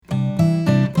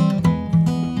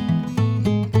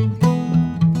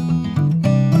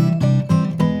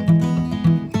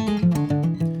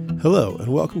Hello,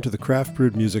 and welcome to the Craft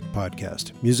Brewed Music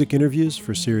Podcast, music interviews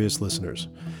for serious listeners.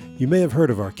 You may have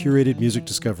heard of our curated music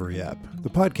discovery app.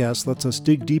 The podcast lets us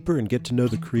dig deeper and get to know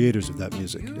the creators of that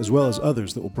music, as well as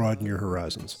others that will broaden your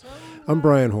horizons. I'm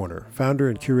Brian Horner, founder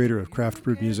and curator of Craft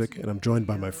Brewed Music, and I'm joined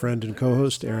by my friend and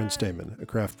co-host Aaron Stamen, a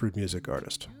Craft Brewed Music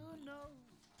artist.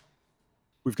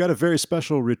 We've got a very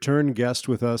special return guest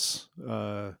with us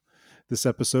this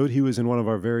episode. He was in one of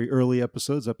our very early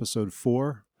episodes, episode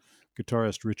 4,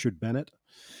 guitarist Richard Bennett.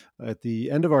 At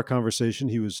the end of our conversation,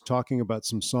 he was talking about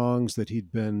some songs that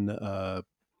he'd been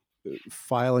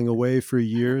filing away for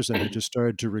years and had just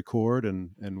started to record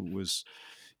and was,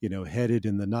 headed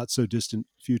in the not so distant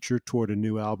future toward a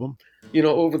new album.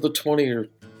 Over the 20 or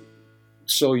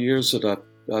so years that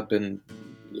I've been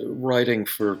writing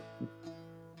for,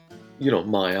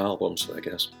 my albums, I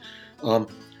guess,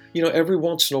 every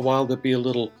once in a while there'd be a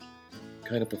little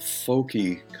kind of a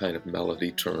folky kind of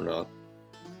melody turn up.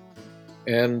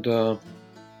 And,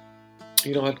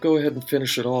 I'd go ahead and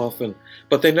finish it off,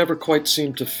 but they never quite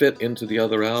seemed to fit into the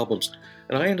other albums.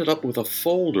 And I ended up with a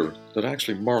folder that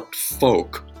actually marked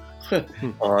folk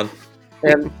on.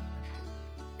 And,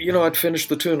 I'd finish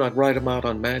the tune, I'd write them out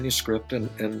on manuscript,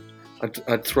 and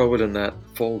I'd throw it in that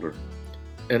folder.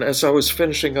 And as I was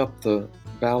finishing up the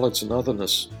Ballads and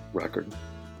Otherness record,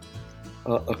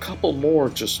 a couple more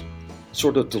just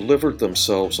sort of delivered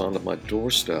themselves onto my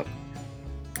doorstep,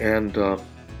 and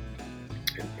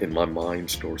in my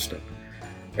mind's doorstep.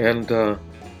 And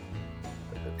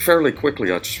fairly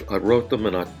quickly, I wrote them,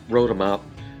 and I wrote them out,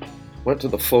 went to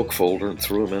the folk folder and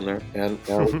threw them in there, and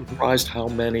I was surprised how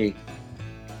many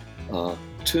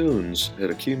tunes had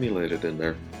accumulated in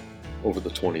there over the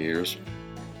 20 years.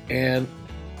 And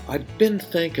I'd been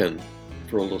thinking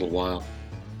for a little while,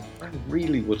 I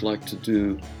really would like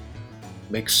to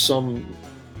make some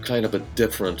kind of a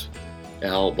different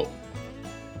album.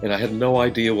 And I had no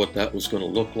idea what that was going to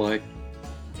look like.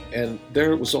 And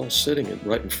there it was all sitting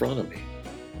right in front of me.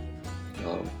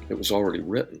 It was already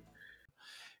written.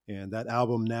 And that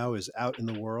album now is out in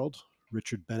the world.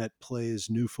 Richard Bennett plays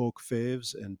new folk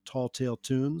faves and tall tale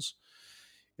tunes.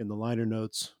 In the liner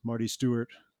notes, Marty Stewart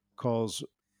calls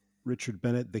Richard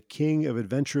Bennett the king of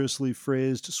adventurously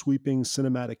phrased, sweeping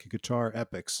cinematic guitar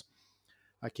epics.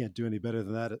 I can't do any better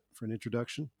than that for an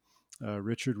introduction.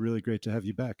 Richard, really great to have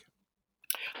you back.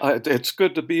 It's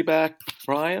good to be back,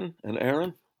 Brian and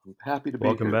Aaron. I'm happy to be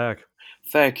here. Welcome back.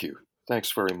 Thank you.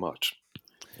 Thanks very much.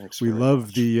 We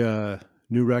love the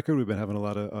new record. We've been having a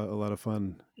lot of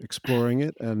fun exploring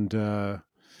it, and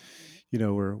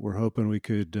we're hoping we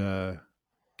could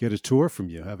get a tour from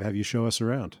you. Have you show us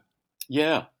around?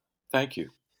 Yeah, thank you.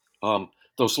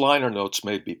 Those liner notes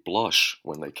made me blush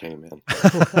when they came in.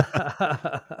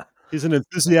 He's an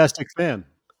enthusiastic fan.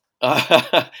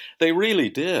 They really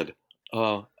did.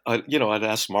 I'd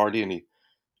asked Marty, and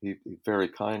he very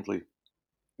kindly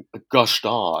gushed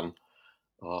on,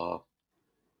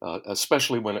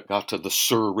 especially when it got to the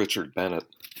Sir Richard Bennett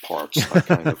parts. I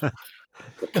kind of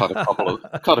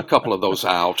cut a couple of those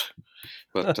out.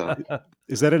 But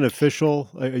is that an official?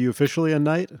 Are you officially a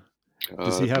knight?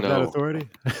 Does he have that authority?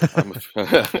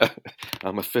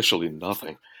 I'm officially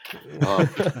nothing.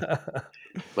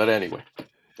 But anyway,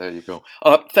 there you go.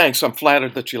 Thanks. I'm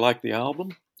flattered that you like the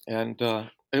album, and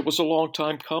it was a long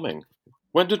time coming.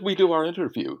 When did we do our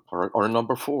interview, our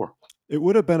number 4? It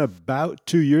would have been about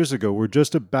 2 years ago. We're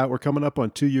coming up on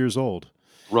 2 years old.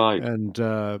 Right.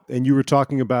 And you were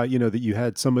talking about, that you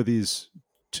had some of these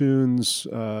tunes,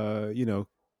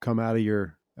 come out of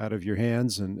your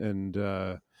hands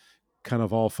and kind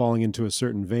of all falling into a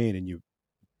certain vein, and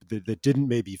that didn't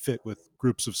maybe fit with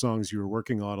groups of songs you were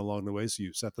working on along the way. So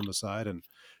you set them aside and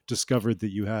discovered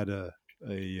that you had a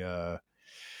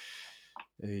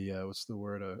what's the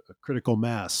word? A critical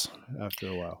mass after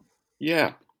a while.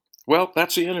 Yeah. Well,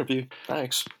 that's the interview.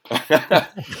 Thanks.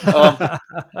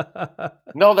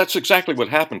 No, that's exactly what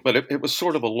happened. But it was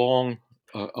sort of a long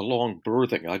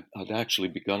birthing. I'd actually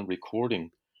begun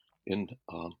recording in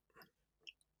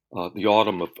the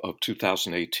autumn of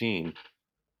 2018,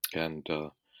 and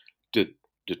did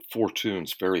 4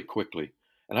 tunes very quickly.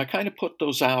 And I kind of put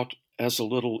those out as a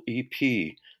little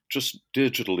EP, just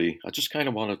digitally. I just kind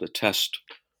of wanted to test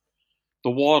the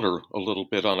water a little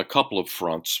bit on a couple of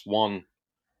fronts. One,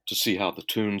 to see how the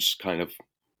tunes kind of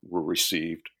were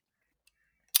received,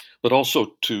 but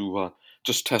also to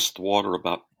just test the water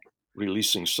about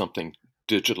releasing something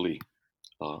digitally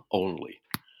only,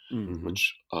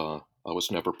 which I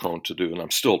was never prone to do, and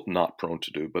I'm still not prone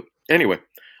to do. But anyway,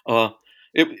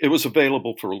 it was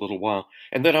available for a little while.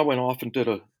 And then I went off and did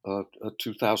a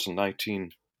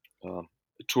 2019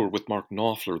 tour with Mark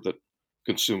Knopfler that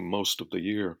consumed most of the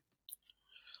year.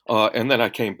 And then I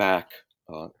came back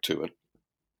to it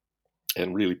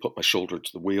and really put my shoulder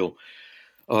to the wheel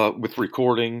with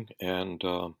recording, and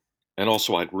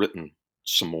also I'd written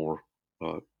some more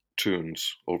uh,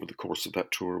 tunes over the course of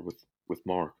that tour with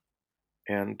Mark.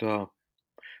 And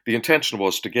the intention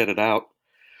was to get it out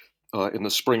in the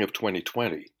spring of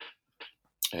 2020.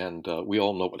 And we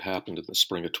all know what happened in the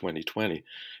spring of 2020.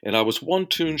 And I was one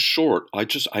tune short.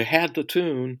 I had the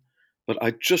tune, but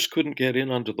I just couldn't get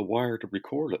in under the wire to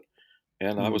record it.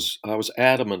 And Hmm. I was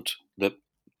adamant that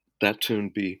that tune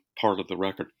be part of the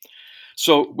record.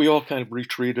 So we all kind of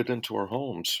retreated into our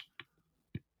homes,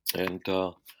 and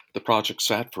the project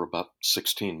sat for about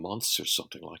 16 months or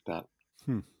something like that.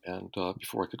 Hmm. And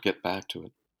before I could get back to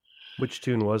it. Which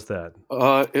tune was that?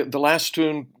 The last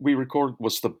tune we recorded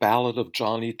was the Ballad of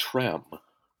Johnny Trem.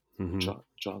 Hmm.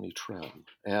 Johnny Trem.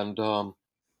 And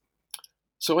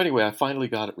so anyway, I finally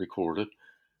got it recorded.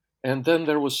 And then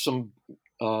there was some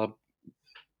uh,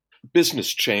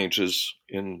 business changes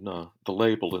in the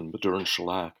label in Modern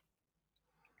Shellac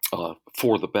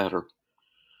for the better.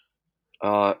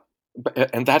 Uh,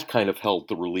 and that kind of held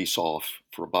the release off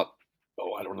for about,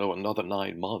 I don't know, another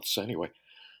 9 months anyway.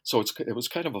 So it was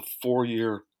kind of a 4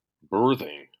 year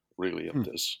birthing, really, of Hmm.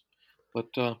 this. But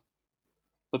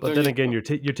But there then you again,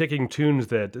 go. you're taking tunes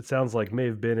that it sounds like may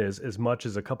have been as much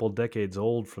as a couple decades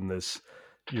old from this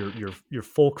your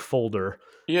folk folder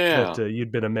that Yeah,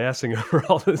 you'd been amassing over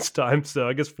all this time. So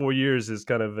I guess 4 years is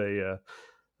kind of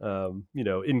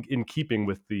in keeping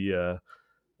with the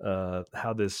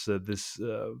how this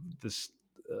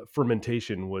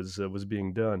fermentation was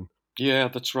being done. yeah,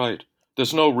 that's right.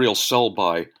 There's no real sell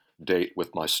by date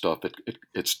with my stuff.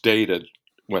 It's dated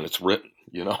when it's written,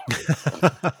 you know.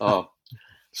 Uh,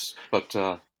 but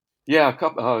yeah,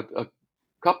 a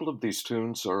couple of these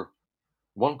tunes are.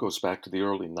 One goes back to the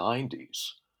early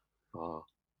 '90s. Uh,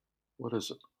 what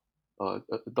is it?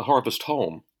 The Harvest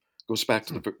Home goes back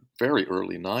to Hmm. the very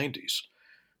early '90s.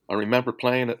 I remember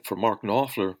playing it for Mark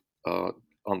Knopfler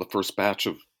on the first batch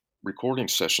of recording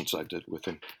sessions I did with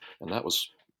him, and that was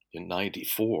in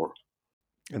 '94.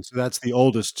 And so that's the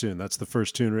oldest tune. That's the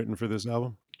first tune written for this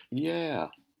album. Yeah,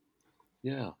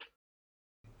 yeah.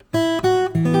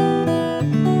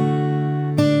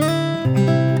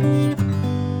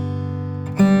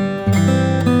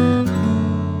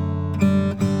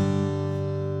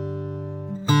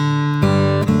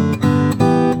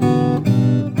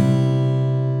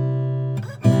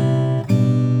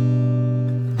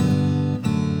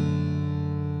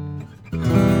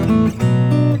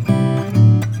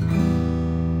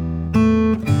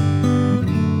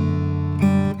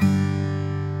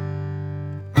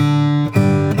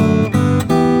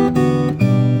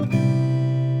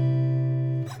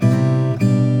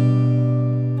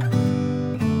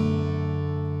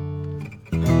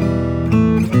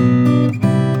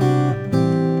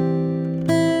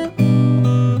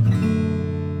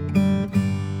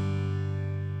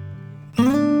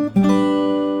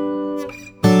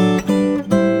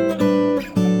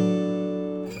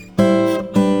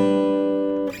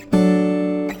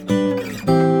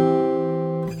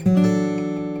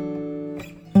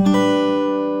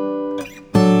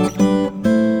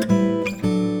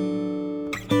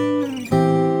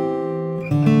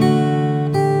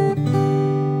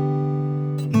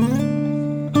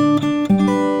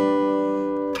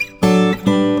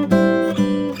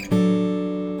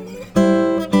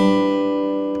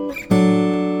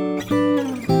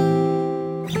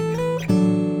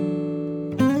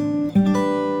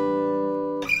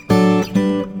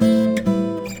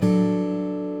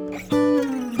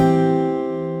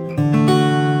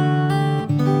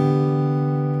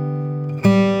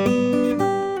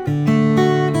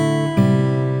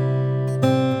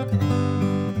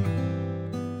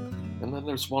 And then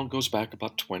there's one goes back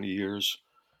about 20 years,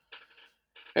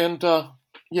 and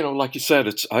like you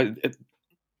said,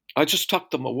 I just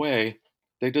tucked them away.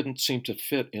 They didn't seem to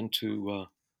fit into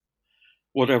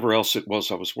whatever else it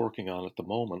was I was working on at the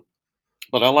moment.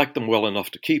 But I liked them well enough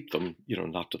to keep them,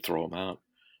 not to throw them out.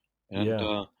 And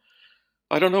Yeah.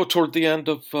 I don't know, toward the end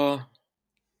of the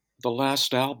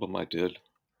last album I did,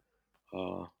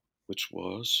 uh, which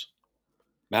was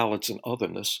Ballads and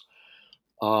Otherness,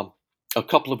 um, a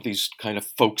couple of these kind of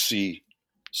folksy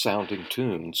sounding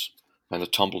tunes kind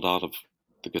of tumbled out of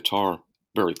the guitar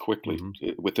very quickly, Hmm.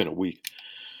 within a week.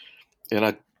 And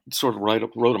I sort of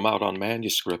wrote them out on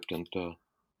manuscript and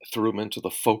threw them into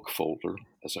the folk folder,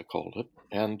 as I called it.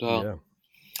 And Yeah.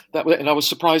 and I was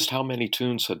surprised how many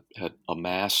tunes had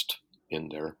amassed in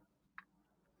there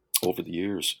over the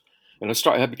years. And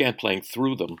I began playing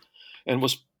through them, and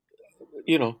was,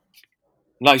 you know,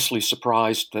 nicely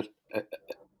surprised that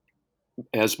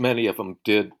as many of them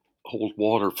did hold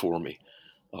water for me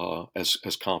as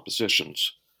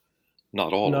compositions.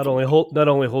 Not all of them. not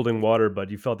only holding water, but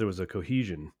you felt there was a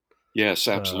cohesion Yes,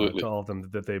 to absolutely. all of them,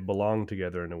 that they belonged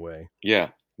together in a way. Yeah,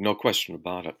 no question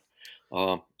about it.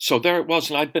 So there it was,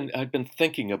 and I'd been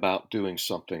thinking about doing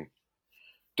something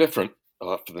different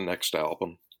for the next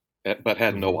album, but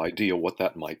had Hmm. no idea what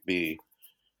that might be,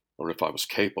 or if I was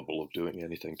capable of doing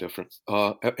anything different.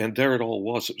 And there it all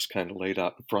was. It was kind of laid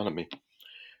out in front of me.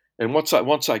 And once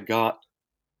I got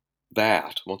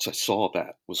that, once I saw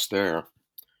that was there,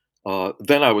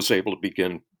 then I was able to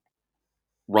begin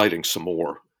writing some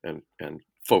more and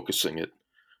focusing it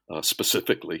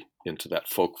specifically into that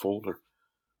folk folder.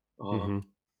 Uh, Hmm.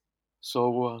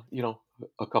 so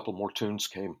a couple more tunes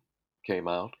came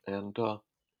out, and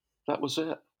that was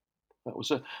it. That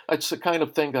was it. It's the kind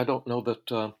of thing I don't know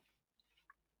that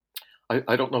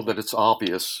I don't know that it's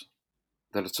obvious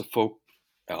that it's a folk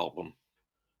album.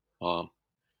 Um,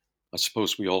 I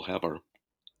suppose we all have our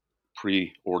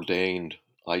preordained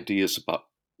ideas about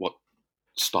what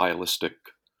stylistic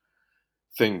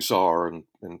things are and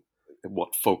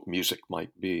what folk music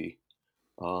might be.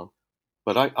 Uh,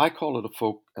 but I call it a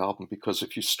folk album because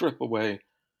if you strip away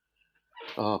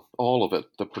all of it,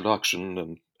 the production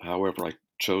and however I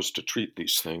chose to treat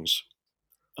these things,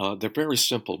 they're very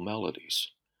simple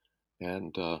melodies,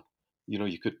 and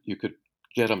you could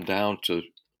get them down to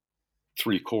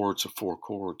three chords or four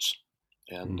chords,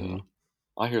 and Hmm.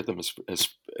 I hear them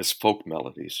as folk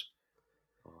melodies.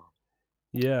 Uh,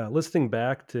 Yeah, listening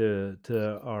back to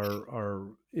our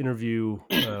interview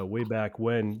way back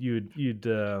when, you'd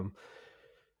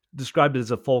described it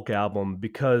as a folk album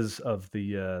because of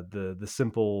the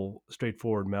simple,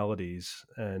 straightforward melodies,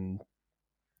 and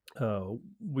uh,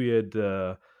 we had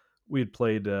uh, we had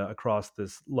played across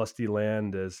this lusty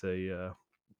land as a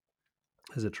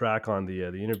track on the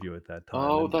interview at that time,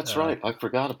 oh, and that's right. I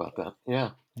forgot about that.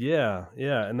 Yeah,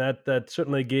 yeah, and that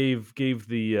certainly gave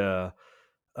the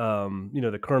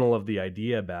the kernel of the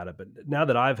idea about it. But now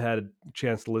that I've had a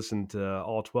chance to listen to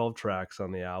all 12 tracks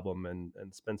on the album and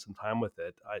spend some time with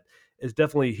it, it's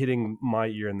definitely hitting my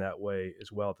ear in that way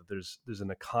as well. That there's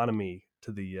an economy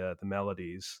to the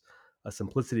melodies, a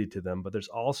simplicity to them, but there's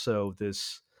also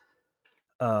this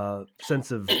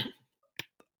sense of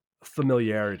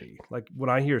familiarity. Like when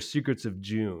I hear "Secrets of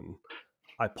June,"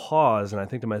 I pause and I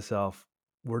think to myself,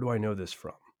 "Where do I know this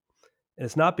from?" And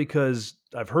it's not because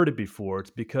I've heard it before. It's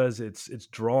because it's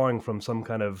drawing from some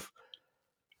kind of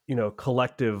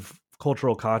collective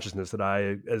cultural consciousness that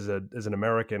I, as an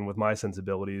American with my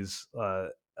sensibilities,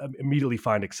 immediately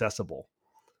find accessible.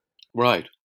 right.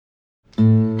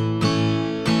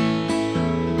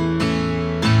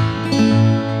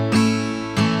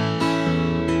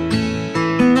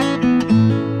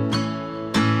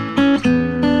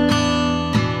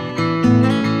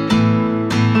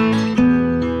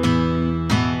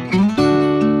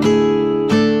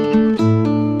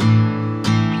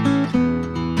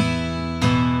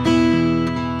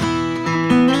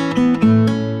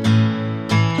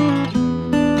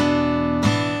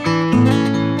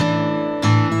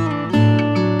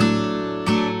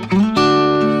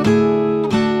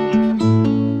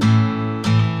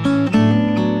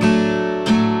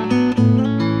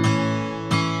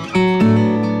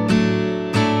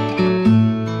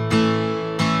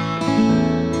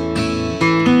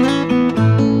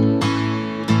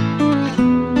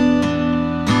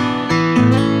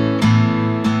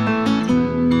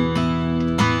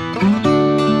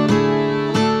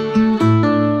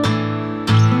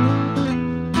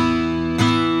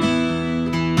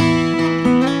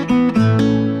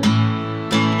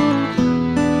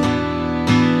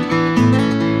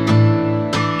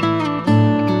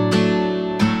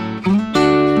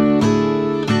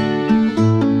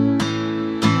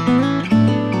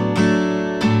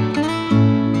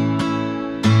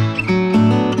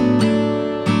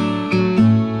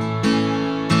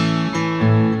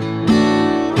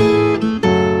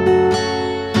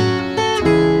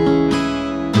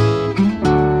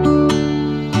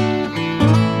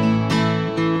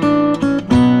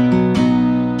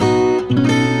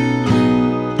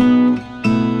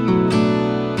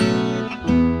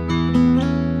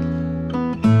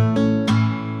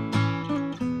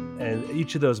 And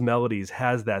each of those melodies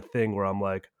has that thing where I'm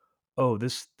like, oh,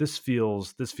 this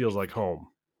feels like home.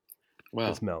 This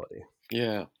Well, melody.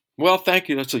 yeah. Well, thank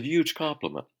you. That's a huge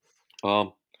compliment.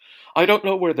 Um, I don't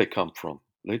know where they come from.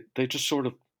 They just sort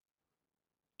of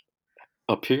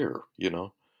appear.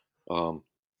 Um,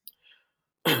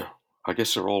 I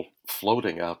guess they're all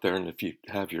floating out there, and if you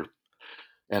have your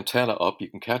antenna up, you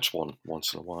can catch one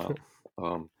once in a while.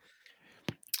 Um,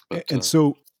 but And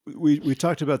so we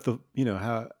talked about the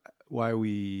why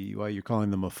you're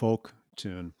calling them a folk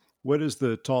tune. What is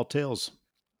the Tall Tales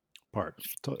part?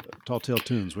 Tall Tale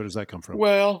Tunes. Where does that come from?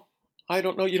 Well, I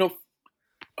don't know.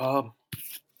 Um,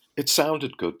 it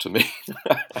sounded good to me.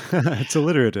 It's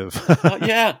alliterative.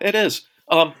 Yeah, it is.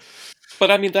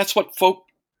 But I mean, that's what folk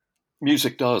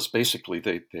music does. Basically,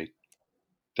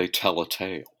 they tell a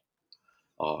tale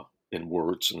in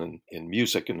words and in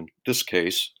music. And in this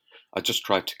case, I just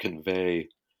tried to convey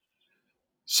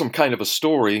some kind of a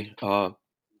story,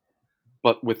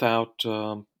 but without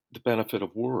the benefit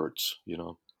of words.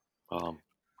 Um,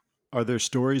 Are there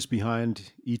stories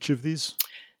behind each of these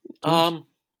tunes? um,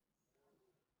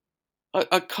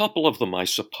 a couple of them, I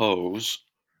suppose.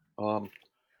 Um,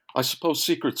 I suppose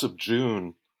Secrets of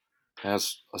June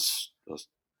has a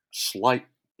slight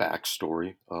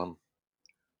backstory.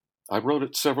 I wrote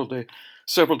it several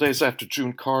days after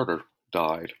June Carter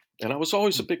died, and I was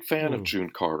always a big fan of Whoa. June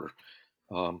Carter,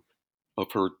 of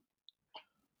her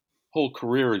whole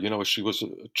career. She was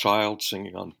a child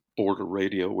singing on border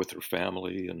radio with her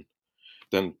family, and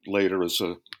then later as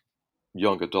a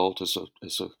young adult as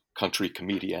a country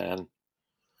comedian,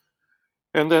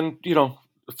 and then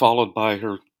followed by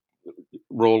her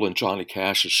role in Johnny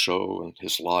Cash's show and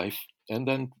his life, and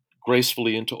then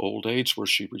gracefully into old age, where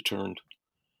she returned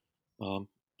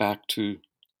back to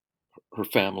her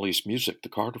family's music, the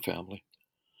Carter family.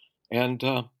 And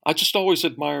I just always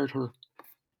admired her.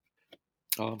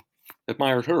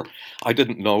 Admired her. I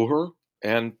didn't know her,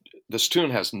 and this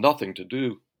tune has nothing to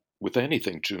do with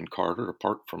anything June Carter,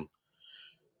 apart from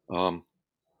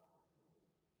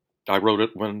I wrote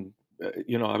it when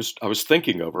I was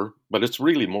thinking of her, but it's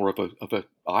really more of a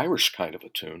Irish kind of a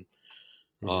tune.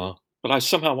 Mhm. But I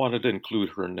somehow wanted to include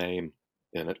her name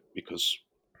in it because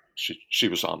she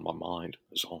was on my mind,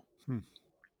 is all. Hmm.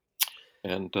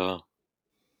 And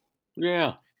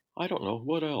yeah, I don't know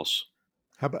what else.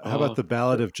 How about the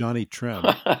Ballad of Johnny Trem?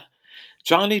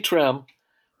 Johnny Trem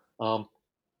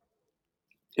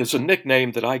is a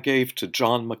nickname that I gave to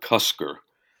John McCusker.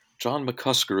 John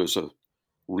McCusker is a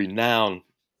renowned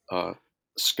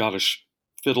Scottish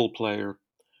fiddle player,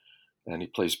 and he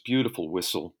plays beautiful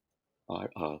whistle,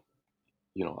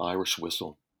 Irish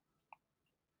whistle,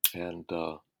 and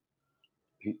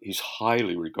he's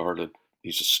highly regarded.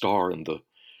 He's a star in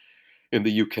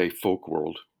the UK folk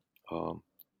world.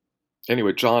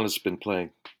 Anyway, John has been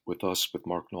playing with us with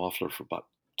Mark Knopfler for about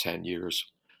 10 years,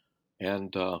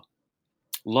 and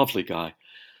lovely guy.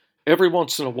 Every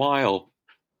once in a while,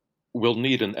 we'll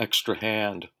need an extra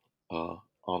hand on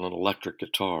an electric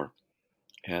guitar,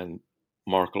 and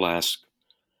Mark will ask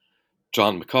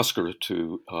John McCusker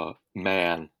to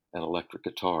man an electric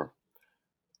guitar,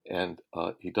 and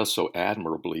he does so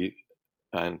admirably.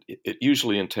 And it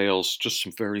usually entails just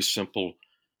some very simple,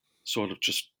 sort of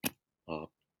just uh,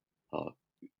 uh,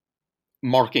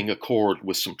 marking a chord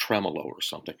with some tremolo or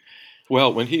something.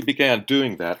 Well, when he began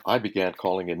doing that, I began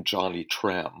calling him Johnny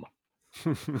Trem.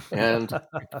 And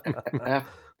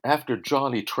after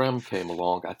Johnny Trem came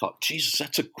along, I thought, Jesus,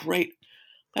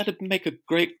 that'd make a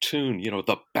great tune,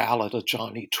 the Ballad of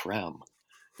Johnny Trem.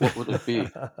 What would it be?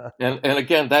 And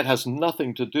again, that has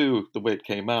nothing to do, the way it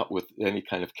came out, with any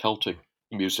kind of Celtic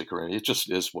music or anything. It just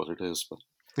is what it is. But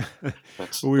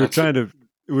Well, we were trying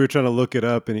to look it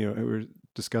up, and we were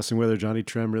discussing whether Johnny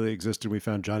Trem really existed. We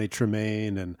found Johnny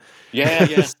Tremaine, and yeah.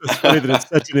 it's funny that it's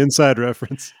such an inside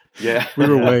reference. Yeah. We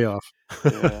were way off.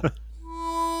 Yeah.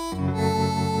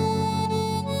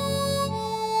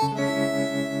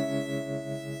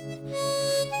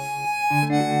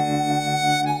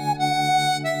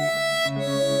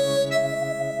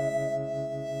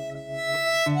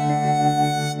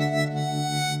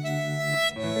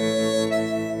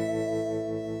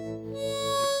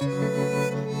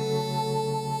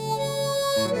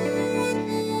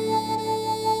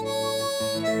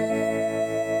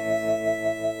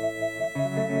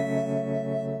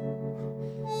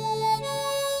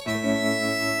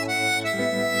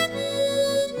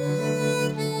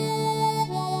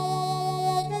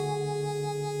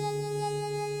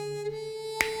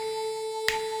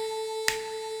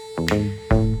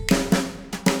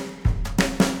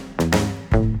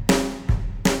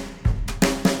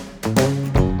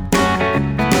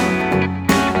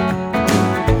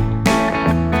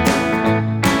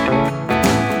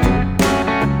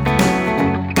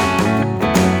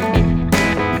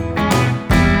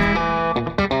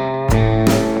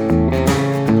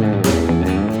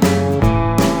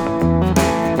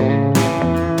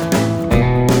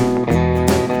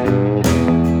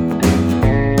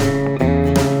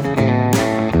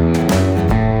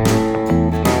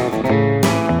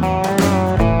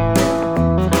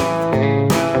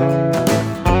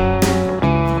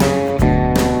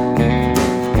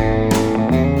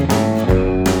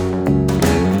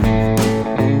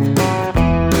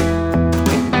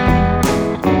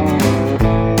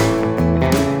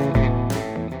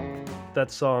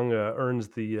 that song earns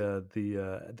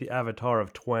the Avatar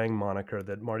of Twang moniker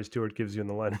that Marty Stewart gives you in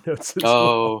the liner notes as well.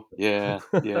 Oh, yeah,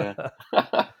 yeah.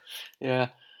 Yeah.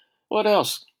 What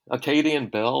else? Acadian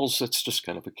bells. It's just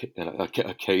kind of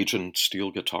a Cajun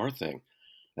steel guitar thing.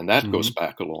 And that goes Hmm.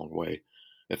 back a long way.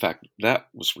 In fact, that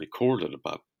was recorded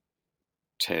about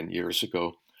 10 years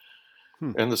ago.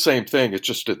 Hmm. And the same thing, it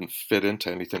just didn't fit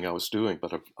into anything I was doing,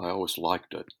 but I always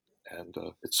liked it. And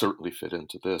it certainly fit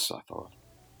into this, I thought.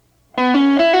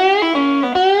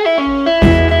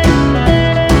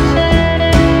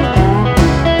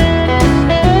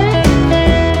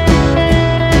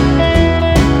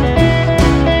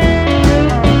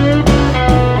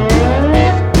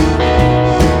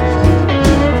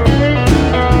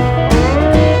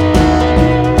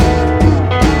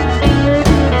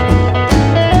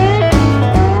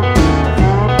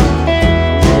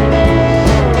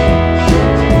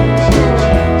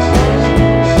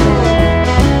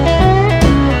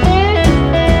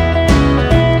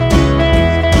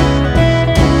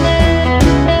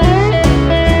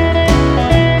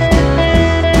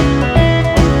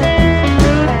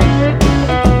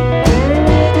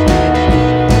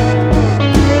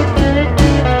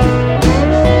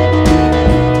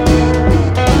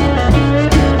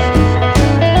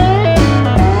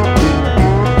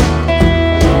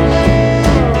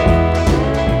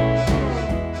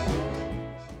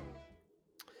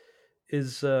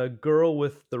 Is "Girl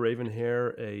with the Raven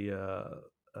Hair"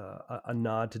 a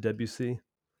nod to Debussy?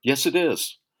 Yes, it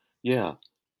is. Yeah,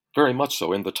 very much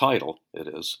so. In the title, it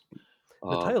is. The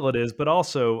Uh, title it is, but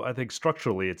also I think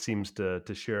structurally it seems to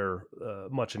share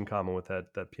much in common with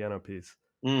that piano piece.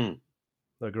 mm,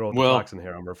 The girl with the well, flaxen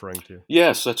hair I'm referring to.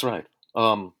 yes, that's right.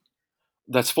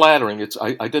 That's flattering.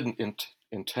 I didn't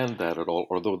intend that at all,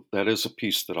 although that is a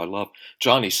piece that I love.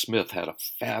 Johnny Smith had a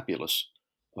fabulous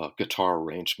guitar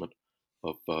arrangement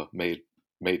of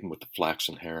Maiden with the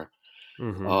Flaxen Hair.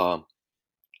 Hmm. Um,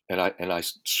 and I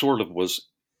sort of was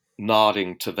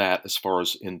nodding to that as far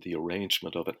as in the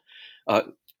arrangement of it.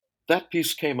 Uh, that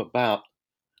piece came about.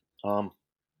 Um,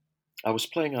 I was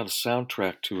playing on a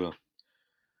soundtrack to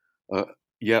a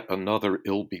yet another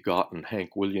ill-begotten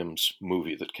Hank Williams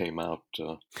movie that came out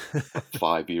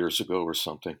 5 years ago or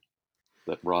something.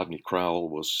 That Rodney Crowell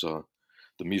was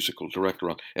the musical director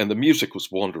on, and the music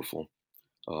was wonderful.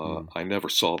 Mm. I never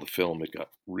saw the film; it got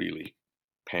really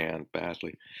panned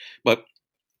badly. But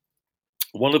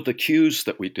one of the cues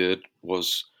that we did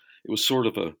was it was sort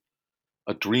of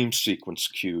a dream sequence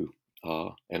cue,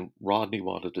 and Rodney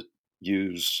wanted to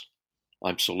use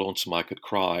 "I'm So Lonesome I Could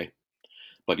Cry,"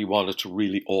 but he wanted to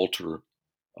really alter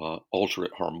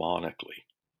it harmonically,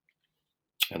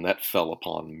 and that fell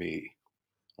upon me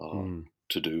uh, Mm.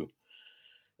 to do.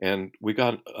 And we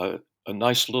got a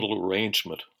nice little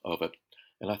arrangement of it,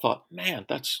 and I thought, man,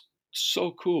 that's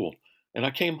so cool. And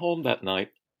I came home that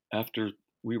night after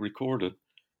we recorded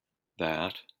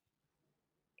that,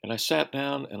 and I sat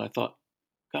down and I thought,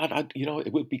 God,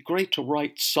 it would be great to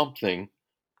write something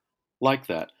like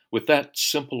that with that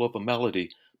simple of a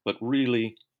melody, but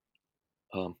really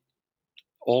um,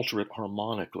 alter it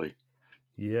harmonically.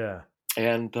 Yeah.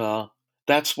 And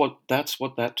that's what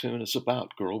that tune is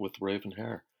about. "Girl with Raven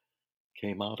Hair"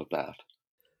 came out of that.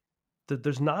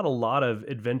 There's not a lot of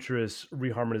adventurous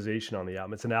reharmonization on the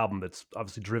album. It's an album that's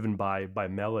obviously driven by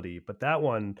melody, but that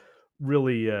one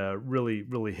really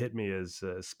hit me as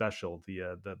special.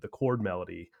 The chord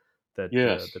melody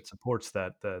Yes, that supports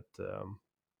that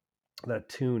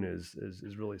tune is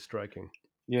really striking.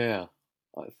 yeah.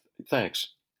 Uh,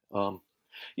 Thanks. Um,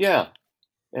 yeah,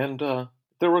 and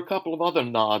there were a couple of other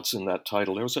nods in that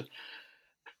title. There was an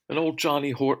old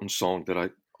Johnny Horton song that I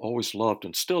always loved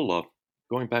and still love,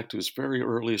 going back to his very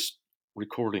earliest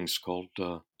recordings, called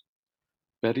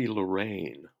Betty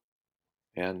Lorraine.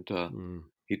 And Mm.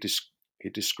 he, des- he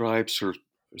describes her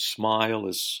smile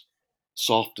as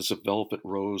soft as a velvet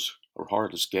rose, her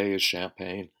heart as gay as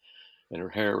champagne, and her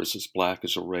hair is as black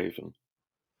as a raven.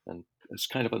 And it's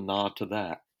kind of a nod to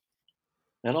that.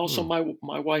 And also, Mm.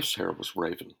 my wife's hair was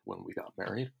raven when we got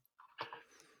married.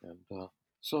 And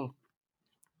so,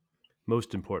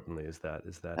 Most importantly, is that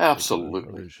big absolutely.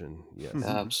 illusion? Yes.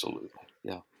 Absolutely.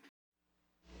 Yeah.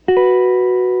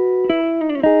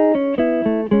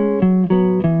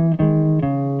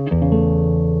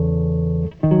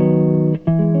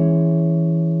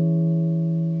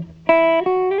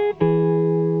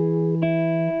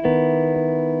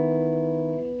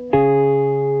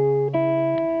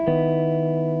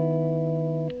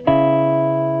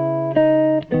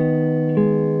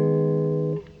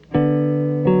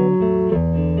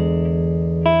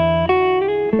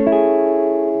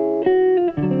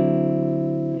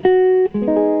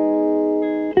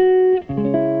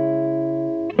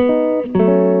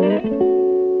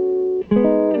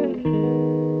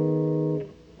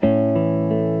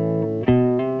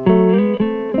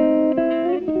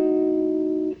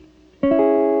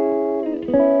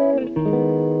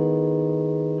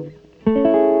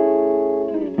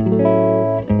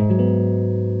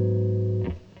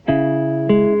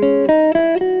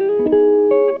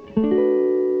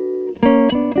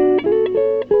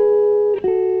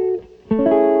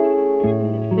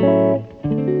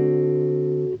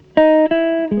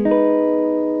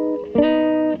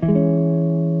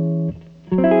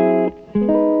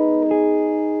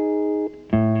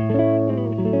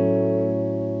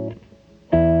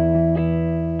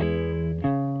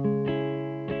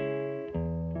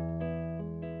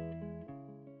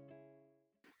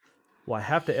 I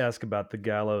have to ask about the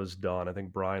Gallows Dawn. I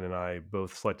think Brian and I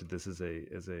both selected this as a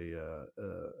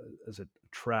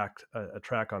track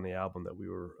on the album that we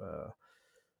were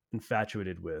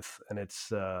infatuated with, and it's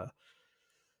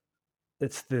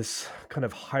this kind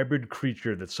of hybrid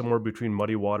creature that's somewhere between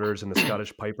Muddy Waters and the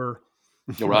Scottish Piper,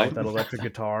 Right? with that electric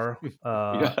guitar.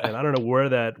 Yeah. And I don't know where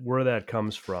that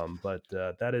comes from, but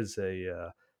that is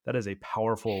a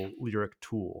powerful lyric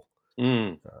tool.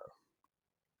 Mm,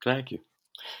 thank you.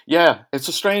 Yeah, it's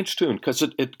a strange tune because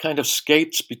it kind of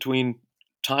skates between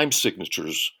time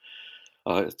signatures,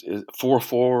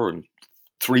 4/4 and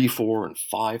 3/4 and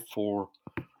 5/4,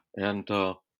 and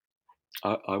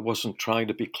I wasn't trying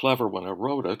to be clever when I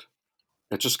wrote it.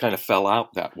 It just kind of fell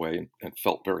out that way and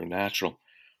felt very natural.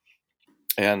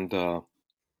 And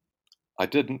I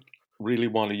didn't really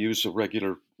want to use a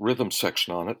regular rhythm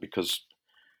section on it because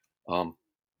um,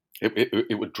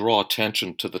 it would draw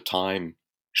attention to the time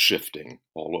shifting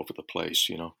all over the place,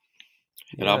 you know.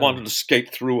 And I Yeah. wanted to skate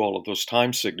through all of those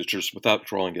time signatures without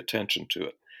drawing attention to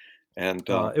it. And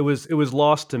It was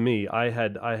lost to me. I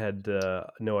had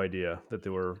no idea that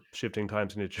there were shifting time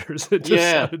signatures. It just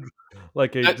yeah, sounded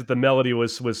like that, the melody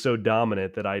was so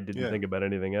dominant that I didn't Yeah. think about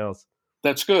anything else.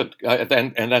 that's good.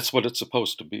 And that's what it's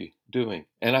supposed to be doing.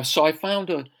 And so I found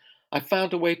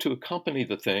a way to accompany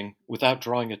the thing without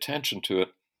drawing attention to it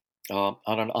on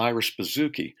an Irish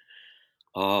bouzouki.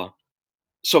 Uh,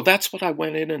 so that's what I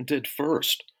went in and did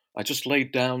first. I just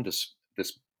laid down this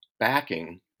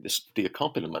backing, the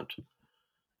accompaniment,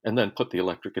 and then put the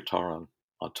electric guitar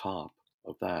on top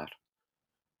of that.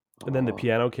 And then the Uh,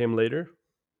 piano came later.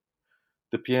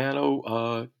 the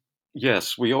piano,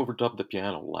 yes, we overdubbed the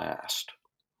piano last.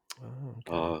 Oh,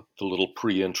 okay. The little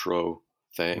pre-intro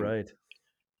thing, Right.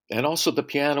 and also the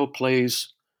piano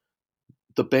plays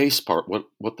the bass part.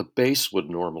 What the bass would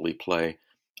normally play,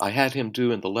 I had him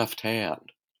do in the left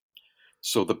hand.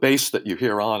 So the bass that you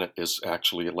hear on it is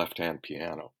actually a left-hand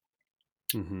piano,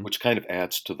 Hmm. which kind of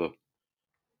adds to the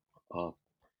uh,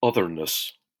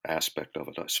 otherness aspect of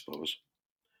it, I suppose.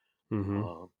 Hmm.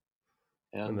 Uh,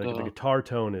 And and the guitar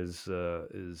tone is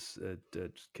it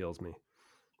just kills me.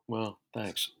 well,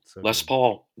 thanks, So Les good.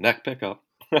 Paul neck pickup.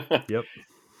 Yep.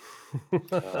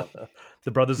 uh,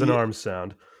 The brothers in Yeah. arms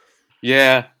sound.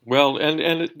 yeah, well,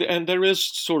 and there is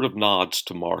sort of nods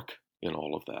to Mark in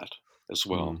all of that as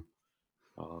well. Mm.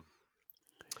 Uh,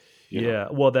 you know, Yeah,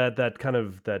 well, that kind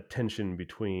of that tension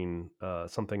between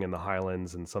something in the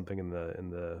Highlands and something in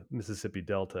the Mississippi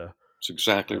Delta it's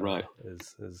exactly right.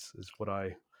 is what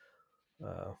I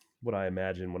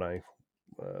imagine when I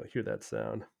hear that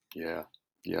sound. Yeah,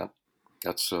 yeah.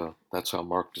 That's how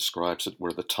Mark describes it,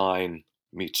 where the Tyne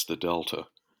meets the Delta.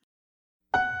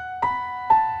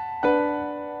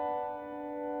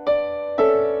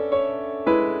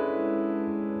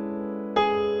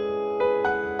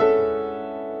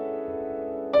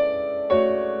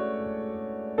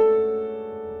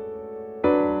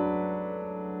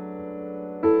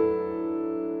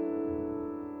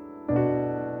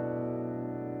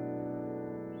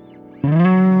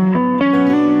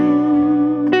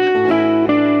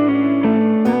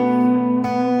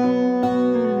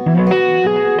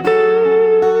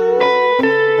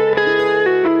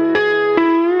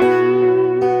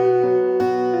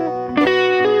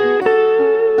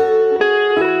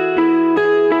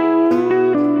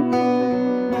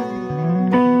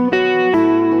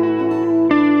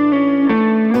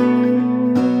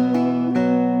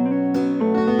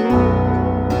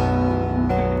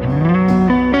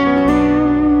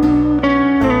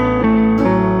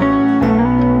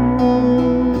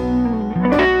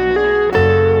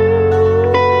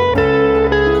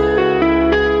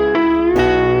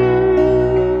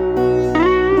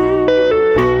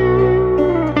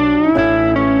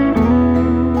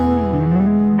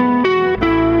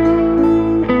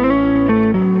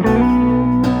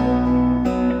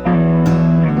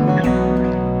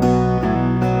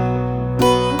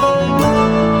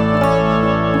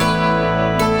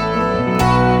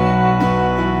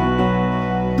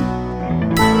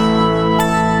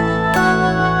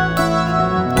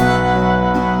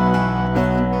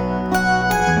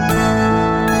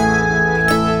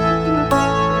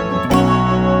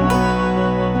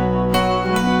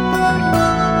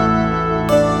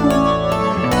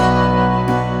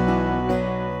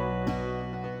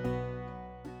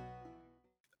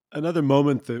 Another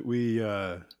moment that we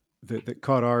that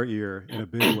caught our ear in a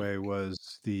big way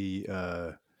was the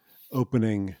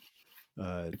opening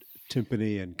uh,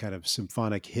 timpani and kind of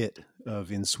symphonic hit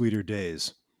of "In Sweeter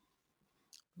Days,"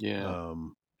 Yeah,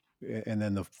 um, and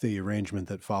then the arrangement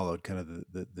that followed, kind of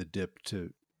the dip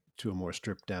to a more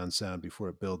stripped down sound before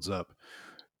it builds up.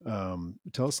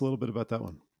 Tell us a little bit about that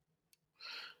one.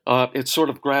 It's sort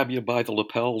of grab you by the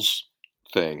lapels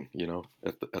thing,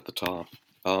 at the top.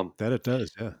 Um, That it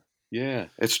does, yeah. yeah,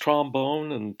 it's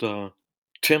trombone and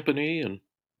timpani and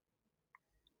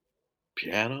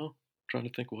piano. Trying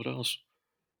to think what else.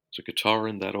 There's a guitar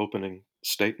in that opening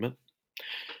statement.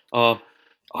 Uh,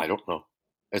 I don't know.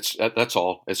 That's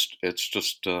all. It's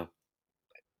just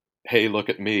hey, look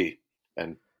at me,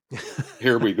 and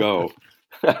here we go.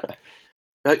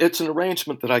 It's an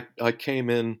arrangement that I came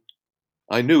in.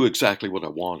 I knew exactly what I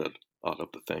wanted out of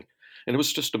the thing, and it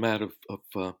was just a matter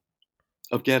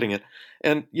of getting it.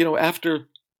 And after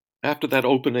that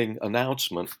opening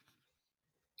announcement,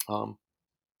 um,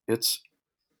 it's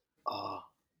uh,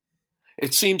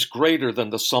 it seems greater than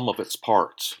the sum of its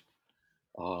parts.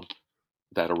 Um,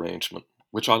 that arrangement,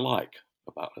 which I like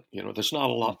about it. There's not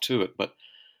a Hmm. lot to it, but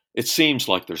it seems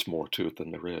like there's more to it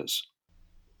than there is.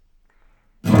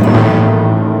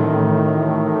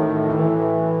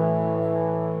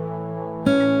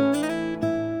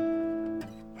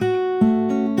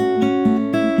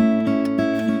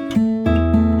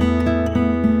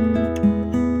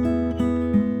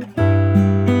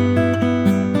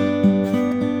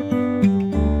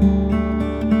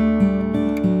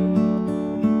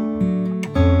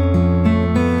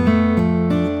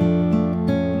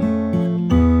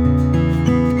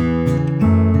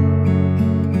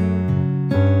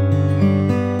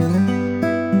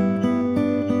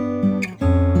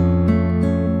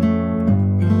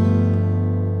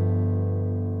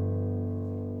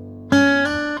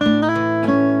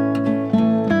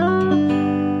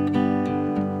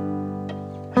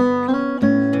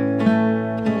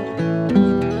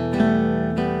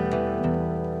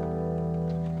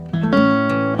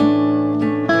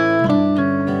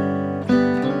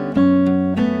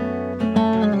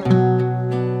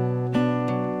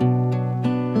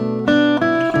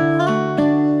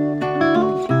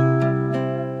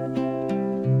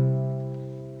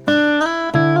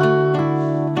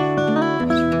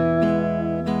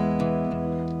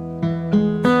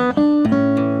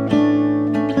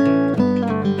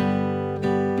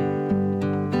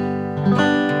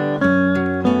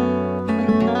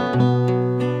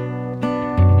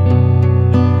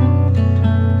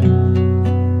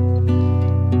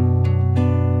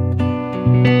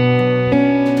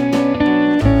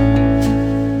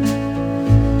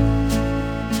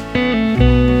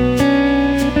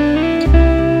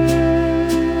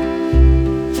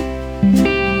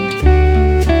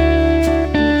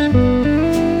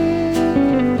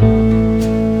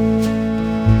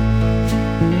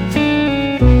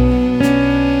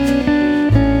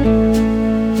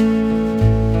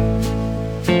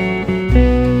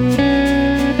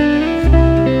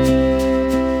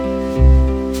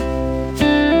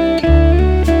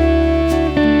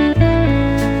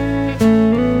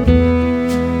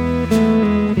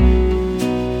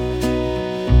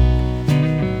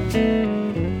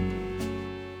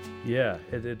 Yeah,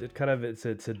 it kind of it's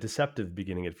a deceptive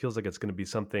beginning. It feels like it's going to be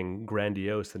something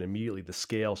grandiose, and immediately the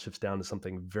scale shifts down to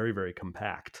something very, very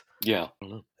compact. Yeah. I don't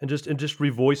know. And just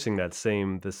revoicing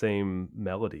the same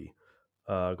melody,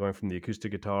 going from the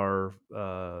acoustic guitar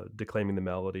declaiming the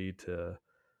melody to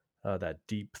that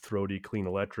deep, throaty, clean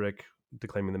electric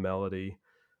declaiming the melody.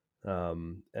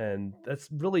 And that's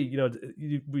really,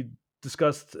 we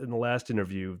discussed in the last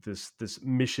interview this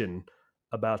mission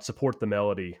about support the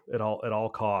melody at all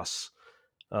costs.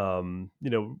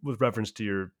 With reference to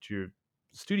your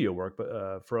studio work,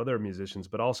 but for other musicians,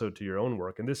 but also to your own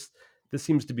work. And this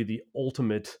seems to be the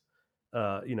ultimate,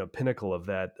 pinnacle of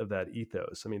that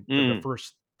ethos. I mean, Mm,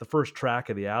 the first track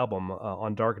of the album,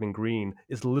 on Darkening Green,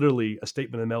 is literally a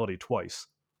statement of melody twice.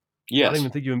 I don't yes.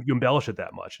 even think you embellish it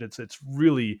that much. It's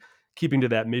really keeping to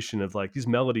that mission of like these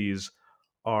melodies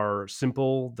are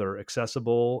simple, they're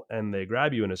accessible, and they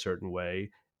grab you in a certain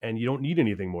way. And you don't need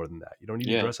anything more than that. You don't need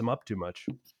to Yeah. dress them up too much.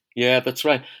 Yeah, that's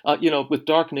right. With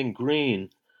Darkening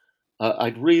Green,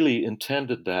 I'd really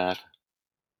intended that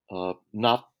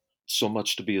not so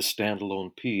much to be a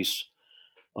standalone piece,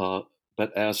 uh,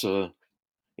 but as a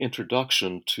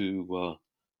introduction to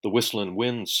the Whistling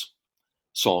Winds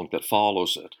song that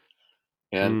follows it.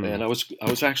 And Mm. I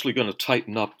was actually going to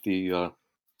tighten up the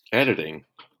editing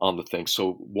on the thing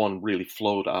so one really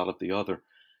flowed out of the other.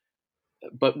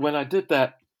 But when I did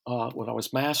that, when I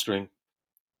was mastering,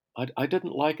 I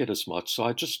didn't like it as much. So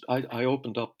I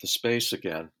opened up the space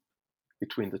again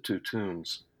between the two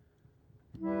tunes.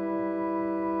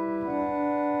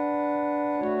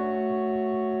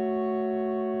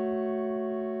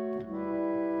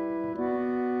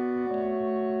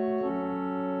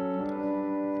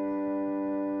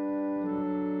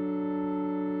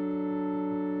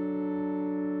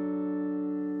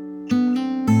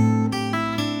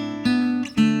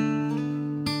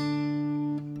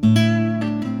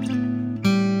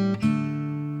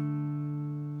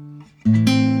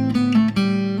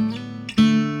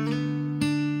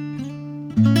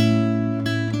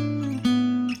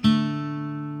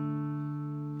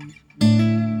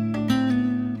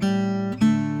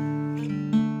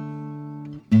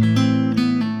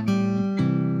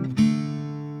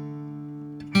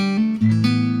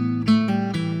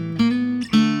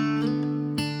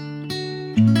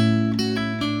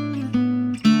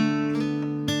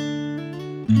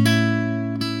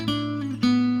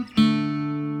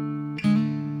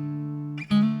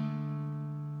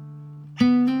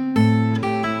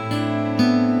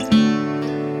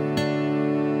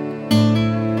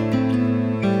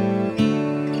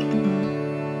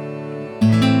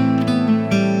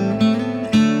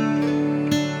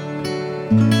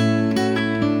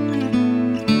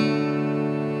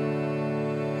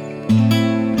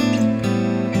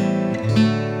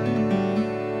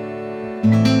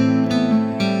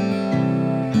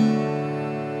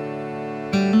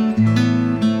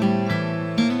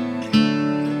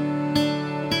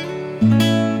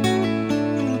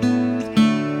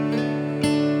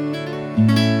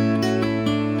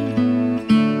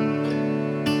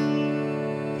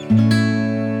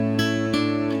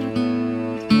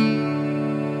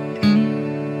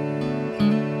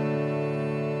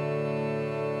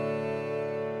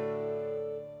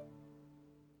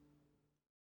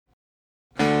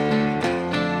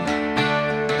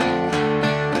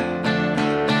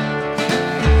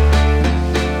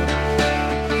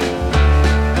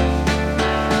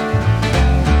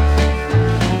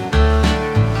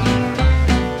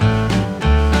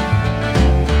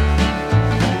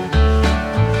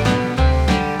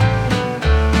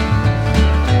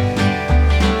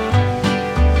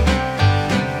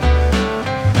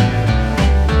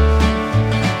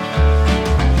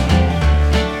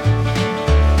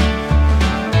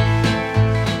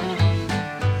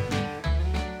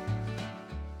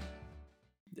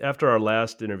 after our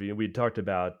last interview, we talked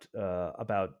about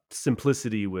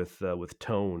simplicity with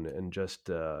tone and just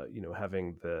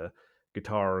having the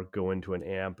guitar go into an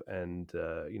amp and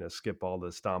skip all the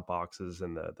stomp boxes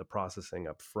and the processing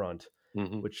up front,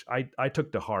 Hmm. which I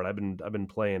took to heart. I've been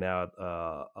playing out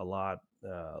a lot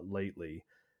lately,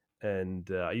 and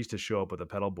I used to show up with a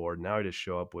pedal board. Now I just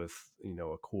show up with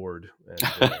a chord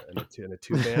and a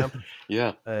tube amp,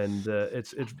 Yeah, and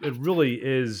it really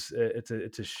is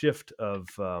it's a shift of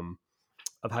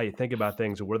how you think about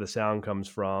things or where the sound comes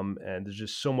from, and there's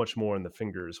just so much more in the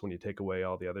fingers when you take away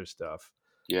all the other stuff.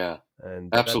 yeah, And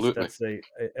that's absolutely. that's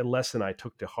a lesson I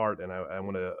took to heart, and I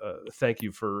want to thank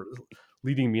you for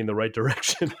leading me in the right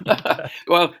direction with that.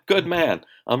 Well, good man.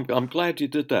 I'm glad you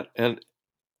did that. And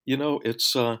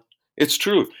it's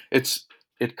true.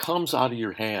 It comes out of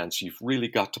your hands. You've really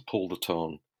got to pull the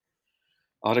tone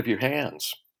out of your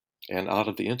hands and out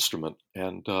of the instrument.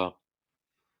 And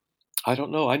I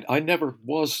don't know. I never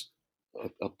was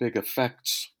a big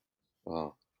effects uh,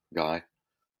 guy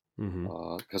Hmm.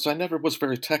 because I never was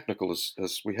very technical.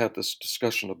 As we had this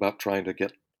discussion about trying to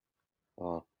get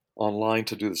uh, online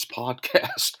to do this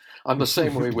podcast, I'm the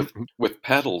same way with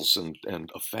pedals and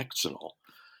effects and all.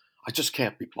 I just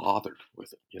can't be bothered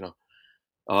with it.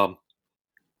 Um,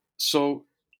 so,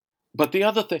 but the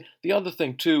other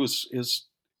thing too is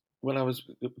when I was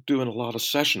doing a lot of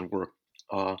session work,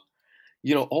 uh,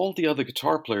 all the other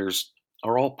guitar players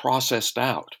are all processed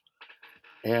out,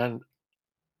 and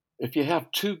if you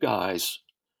have two guys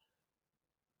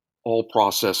all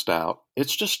processed out,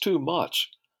 it's just too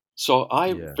much. So I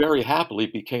Yeah, very happily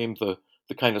became the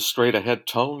kind of straight ahead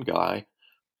tone guy,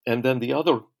 and then the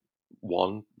other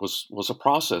one was a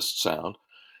processed sound,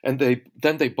 and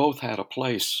they both had a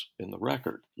place in the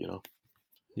record.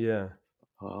 yeah.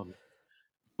 Um,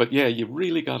 but yeah, you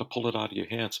really got to pull it out of your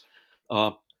hands.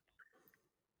 Uh,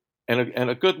 and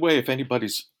a good way, if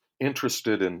anybody's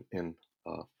interested in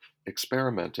uh,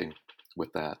 experimenting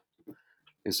with that,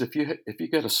 is if you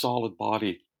get a solid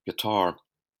body guitar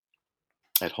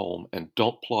at home and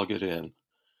don't plug it in,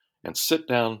 and sit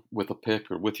down with a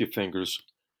pick or with your fingers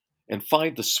and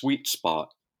find the sweet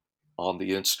spot on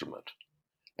the instrument,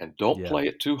 and don't Yeah. play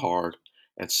it too hard,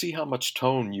 and see how much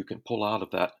tone you can pull out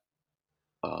of that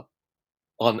uh,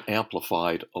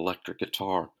 unamplified electric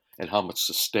guitar, and how much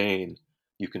sustain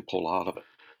you can pull out of it.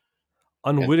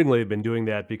 And Unwittingly, I've been doing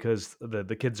that because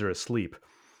the kids are asleep.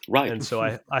 right. And so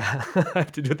I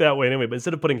have to do it that way anyway. But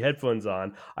instead of putting headphones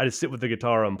on, I just sit with the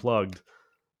guitar unplugged,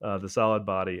 the solid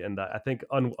body, and I think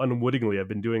unwittingly I've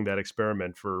been doing that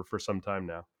experiment for some time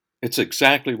now. It's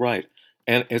exactly right.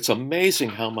 And it's amazing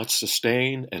how much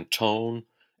sustain and tone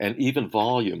and even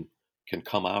volume can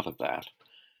come out of that.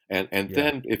 And Yeah,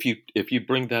 then if you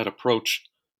bring that approach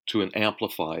to an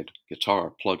amplified guitar,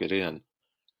 plug it in,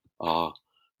 uh,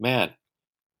 man,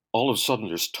 all of a sudden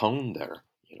there's tone there.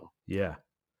 yeah,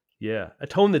 yeah. A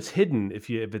tone that's hidden if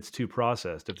it's too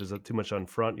processed. If there's too much on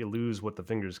front, you lose what the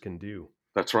fingers can do.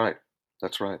 That's right.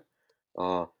 That's right.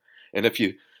 Uh, and if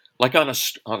you like on a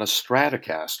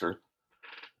Stratocaster,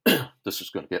 this is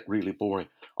going to get really boring.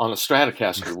 On a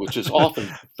Stratocaster, which is often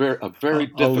a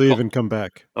very I'll leave difficult. and come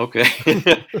back. Okay.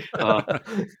 uh,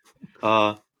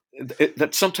 uh,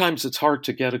 that sometimes it's hard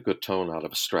to get a good tone out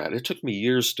of a Strat. It took me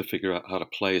years to figure out how to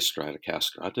play a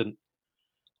Stratocaster. I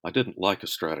didn't like a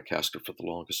Stratocaster for the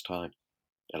longest time,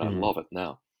 and I Mhm. love it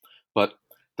now. But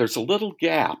there's a little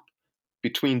gap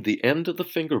between the end of the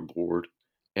fingerboard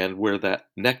and where that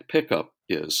neck pickup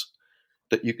is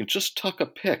that you can just tuck a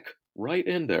pick right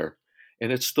in there,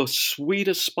 and it's the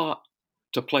sweetest spot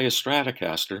to play a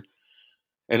Stratocaster.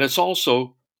 And it's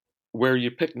also where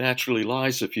your pick naturally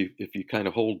lies if you kind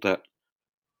of hold that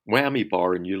whammy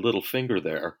bar in your little finger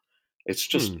there.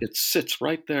 Hmm. It sits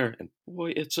right there, and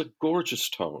boy, it's a gorgeous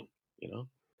tone.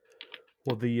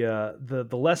 Well, the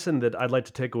lesson that I'd like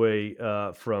to take away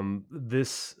from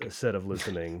this set of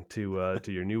listening to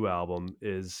your new album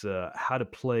is how to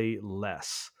play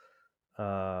less.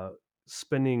 Uh,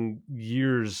 Spending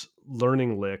years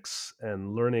learning licks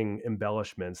and learning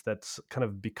embellishments, that's kind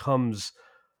of becomes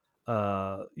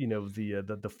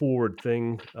the forward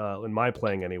thing in my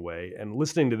playing anyway. And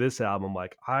listening to this album,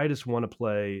 like I just want to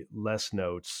play less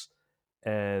notes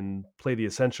and play the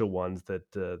essential ones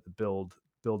that build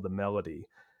the melody.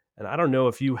 And I don't know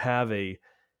if you have a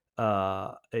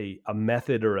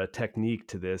method or a technique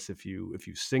to this. If you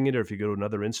sing it, or if you go to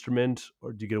another instrument,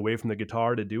 or do you get away from the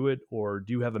guitar to do it, or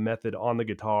do you have a method on the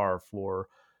guitar for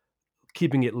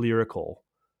keeping it lyrical,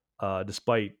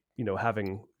 despite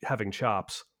having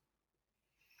chops?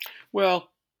 Well,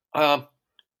 um,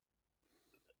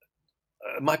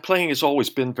 my playing has always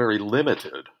been very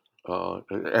limited.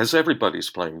 as everybody's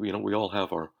playing. You know, we all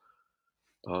have our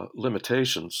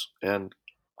limitations, and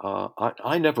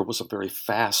I never was a very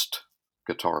fast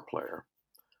guitar player,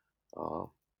 uh,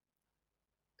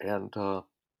 and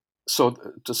so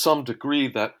to some degree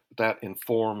that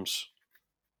informs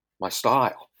my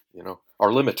style. You know,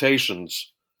 our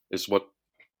limitations is what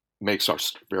makes our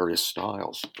various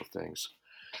styles of things.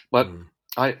 But Mm.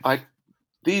 I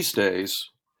these days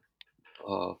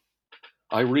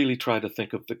I really try to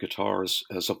think of the guitar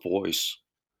as a voice,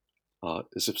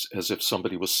 as if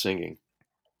somebody was singing.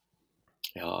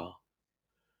 Uh,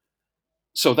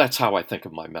 so that's how I think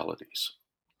of my melodies,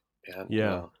 and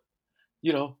Yeah.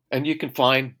 and you can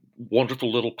find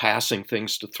wonderful little passing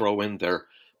things to throw in there.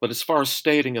 But as far as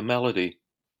stating a melody,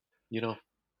 you know,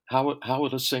 how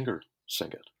would a singer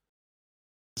sing it?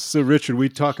 So, Richard, we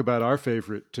talk about our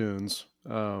favorite tunes.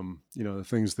 The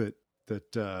things that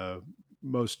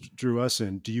most drew us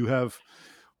in. Do you have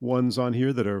ones on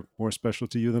here that are more special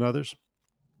to you than others?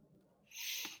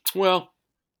 Well,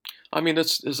 I mean,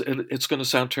 it's going to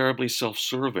sound terribly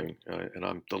self-serving, and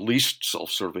I'm the least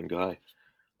self-serving guy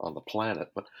on the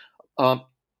planet. But um,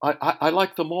 I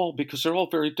like them all because they're all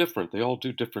very different. They all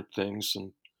do different things,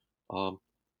 and um,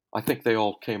 I think they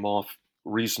all came off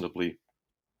reasonably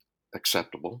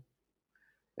acceptable.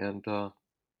 And I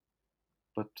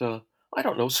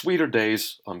don't know, Sweeter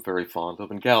Days I'm very fond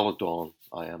of, and Gala Dawn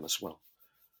I am as well.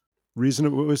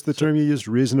 Reasonable. What was the So term you used?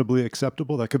 Reasonably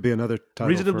acceptable. That could be another title for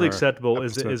reasonably our acceptable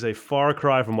episode. is a far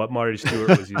cry from what Marty Stewart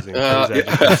was using for his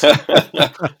adjectives.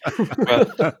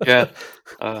 Yeah.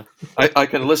 Yeah, I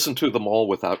can listen to them all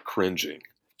without cringing.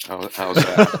 How's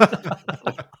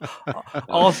that?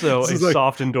 Also, This a is like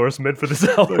soft endorsement for this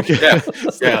album. Yeah,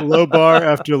 it's like yeah, low bar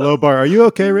after low bar. Are you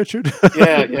okay, Richard?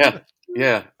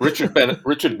 yeah. Richard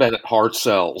Bennett hard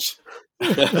sells.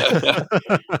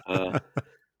 uh,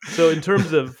 So, in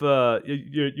terms of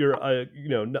you're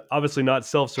obviously not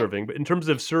self-serving, but in terms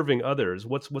of serving others,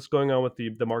 what's going on with the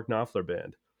Mark Knopfler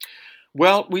band?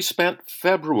 well, we spent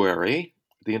the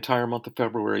entire month of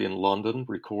February in London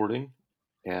recording,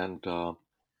 and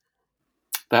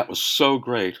that was so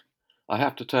great. I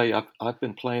have to tell you, I've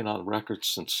been playing on records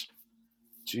since,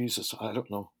 Jesus, I don't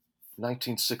know,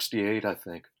 1968, I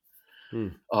think. Hmm.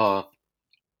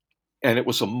 And it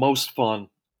was the most fun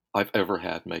I've ever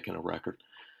had making a record.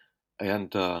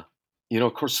 And, of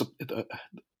course,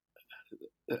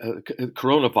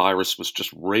 coronavirus was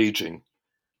just raging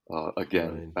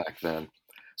again Right. back then.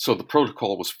 So the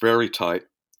protocol was very tight.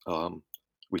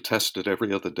 We tested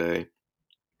every other day.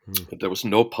 Hmm. There was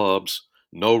no pubs,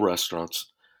 no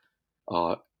restaurants.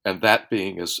 And that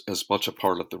being as much a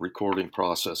part of the recording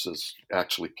process as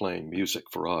actually playing music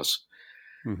for us.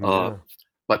 Mhm. Uh, Yeah.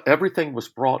 but everything was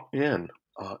brought in.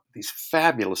 These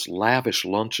fabulous, lavish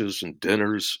lunches and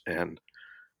dinners, and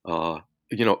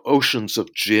oceans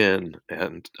of gin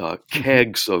and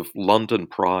kegs of London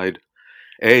Pride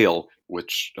ale,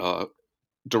 which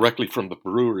directly from the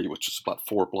brewery, which is about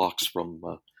 4 blocks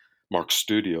from Mark's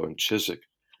studio in Chiswick.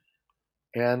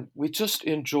 And we just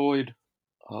enjoyed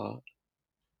uh,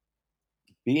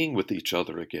 being with each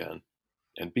other again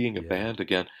and being a Yeah. band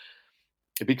again,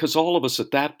 because all of us at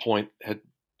that point had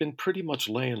been pretty much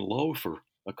laying low for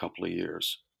a couple of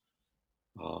years.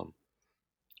 Um,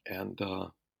 and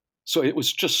so it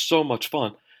was just so much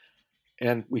fun.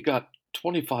 And we got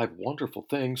 25 wonderful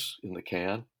things in the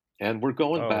can, and we're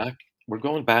going Oh, back. We're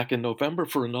going back in November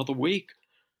for another week.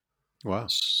 Wow.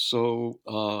 So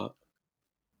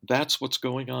that's what's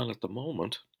going on at the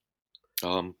moment.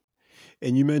 Um,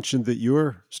 And you mentioned that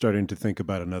you're starting to think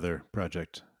about another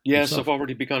project yes, I've yourself.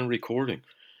 already begun recording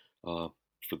uh,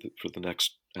 for the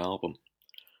next album.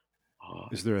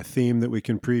 Is there a theme that we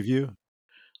can preview?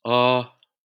 Uh,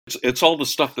 it's all the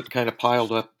stuff that kind of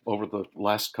piled up over the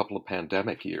last couple of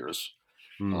pandemic years,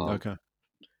 hmm. um, Okay.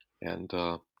 and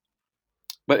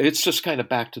but it's just kind of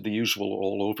back to the usual,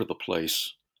 all over the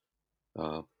place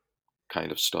uh,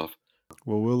 kind of stuff.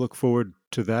 Well, we'll look forward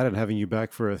to that and having you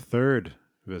back for a third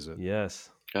visit. Yes.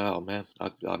 Oh man,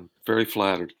 I'm very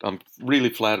flattered. I'm really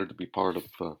flattered to be part of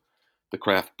the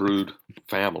Craft Brewed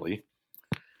family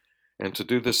and to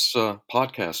do this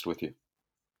podcast with you.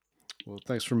 Well,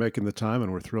 thanks for making the time,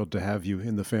 and we're thrilled to have you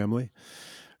in the family.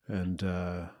 And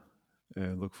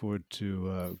look forward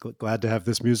to glad to have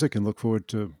this music, and look forward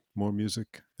to more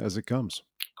music as it comes.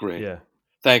 Great. Yeah.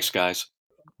 Thanks, guys.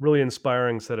 Really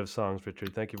inspiring set of songs,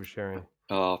 Richard. Thank you for sharing.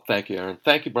 Thank you, Aaron.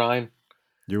 Thank you, Brian.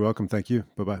 You're welcome. Thank you.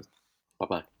 Bye bye.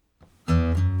 Bye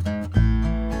bye.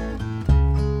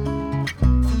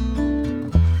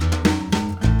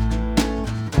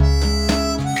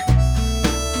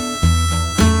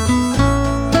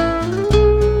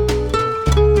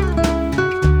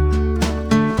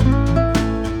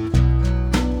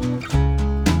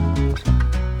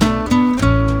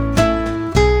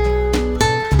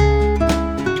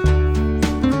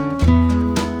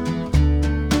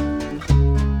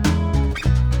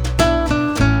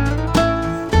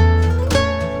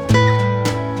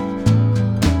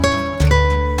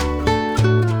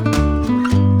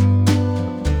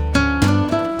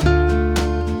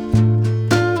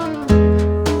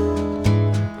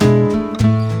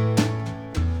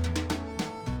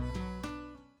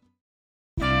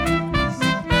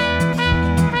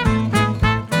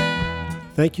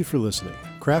 Thank you for listening.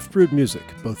 Craft Brewed Music,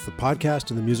 both the podcast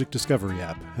and the music discovery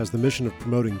app, has the mission of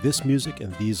promoting this music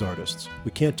and these artists. We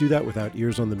can't do that without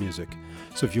ears on the music.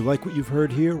 So if you like what you've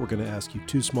heard here, we're going to ask you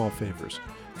 2 small favors.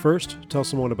 First, tell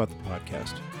someone about the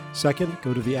podcast. Second,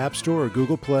 go to the App Store or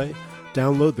Google Play,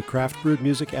 download the Craft Brewed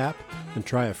Music app, and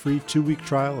try a free 2-week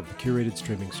trial of the curated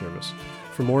streaming service.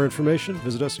 For more information,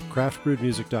 visit us at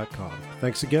craftbrewedmusic.com.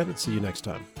 Thanks again, and see you next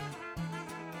time.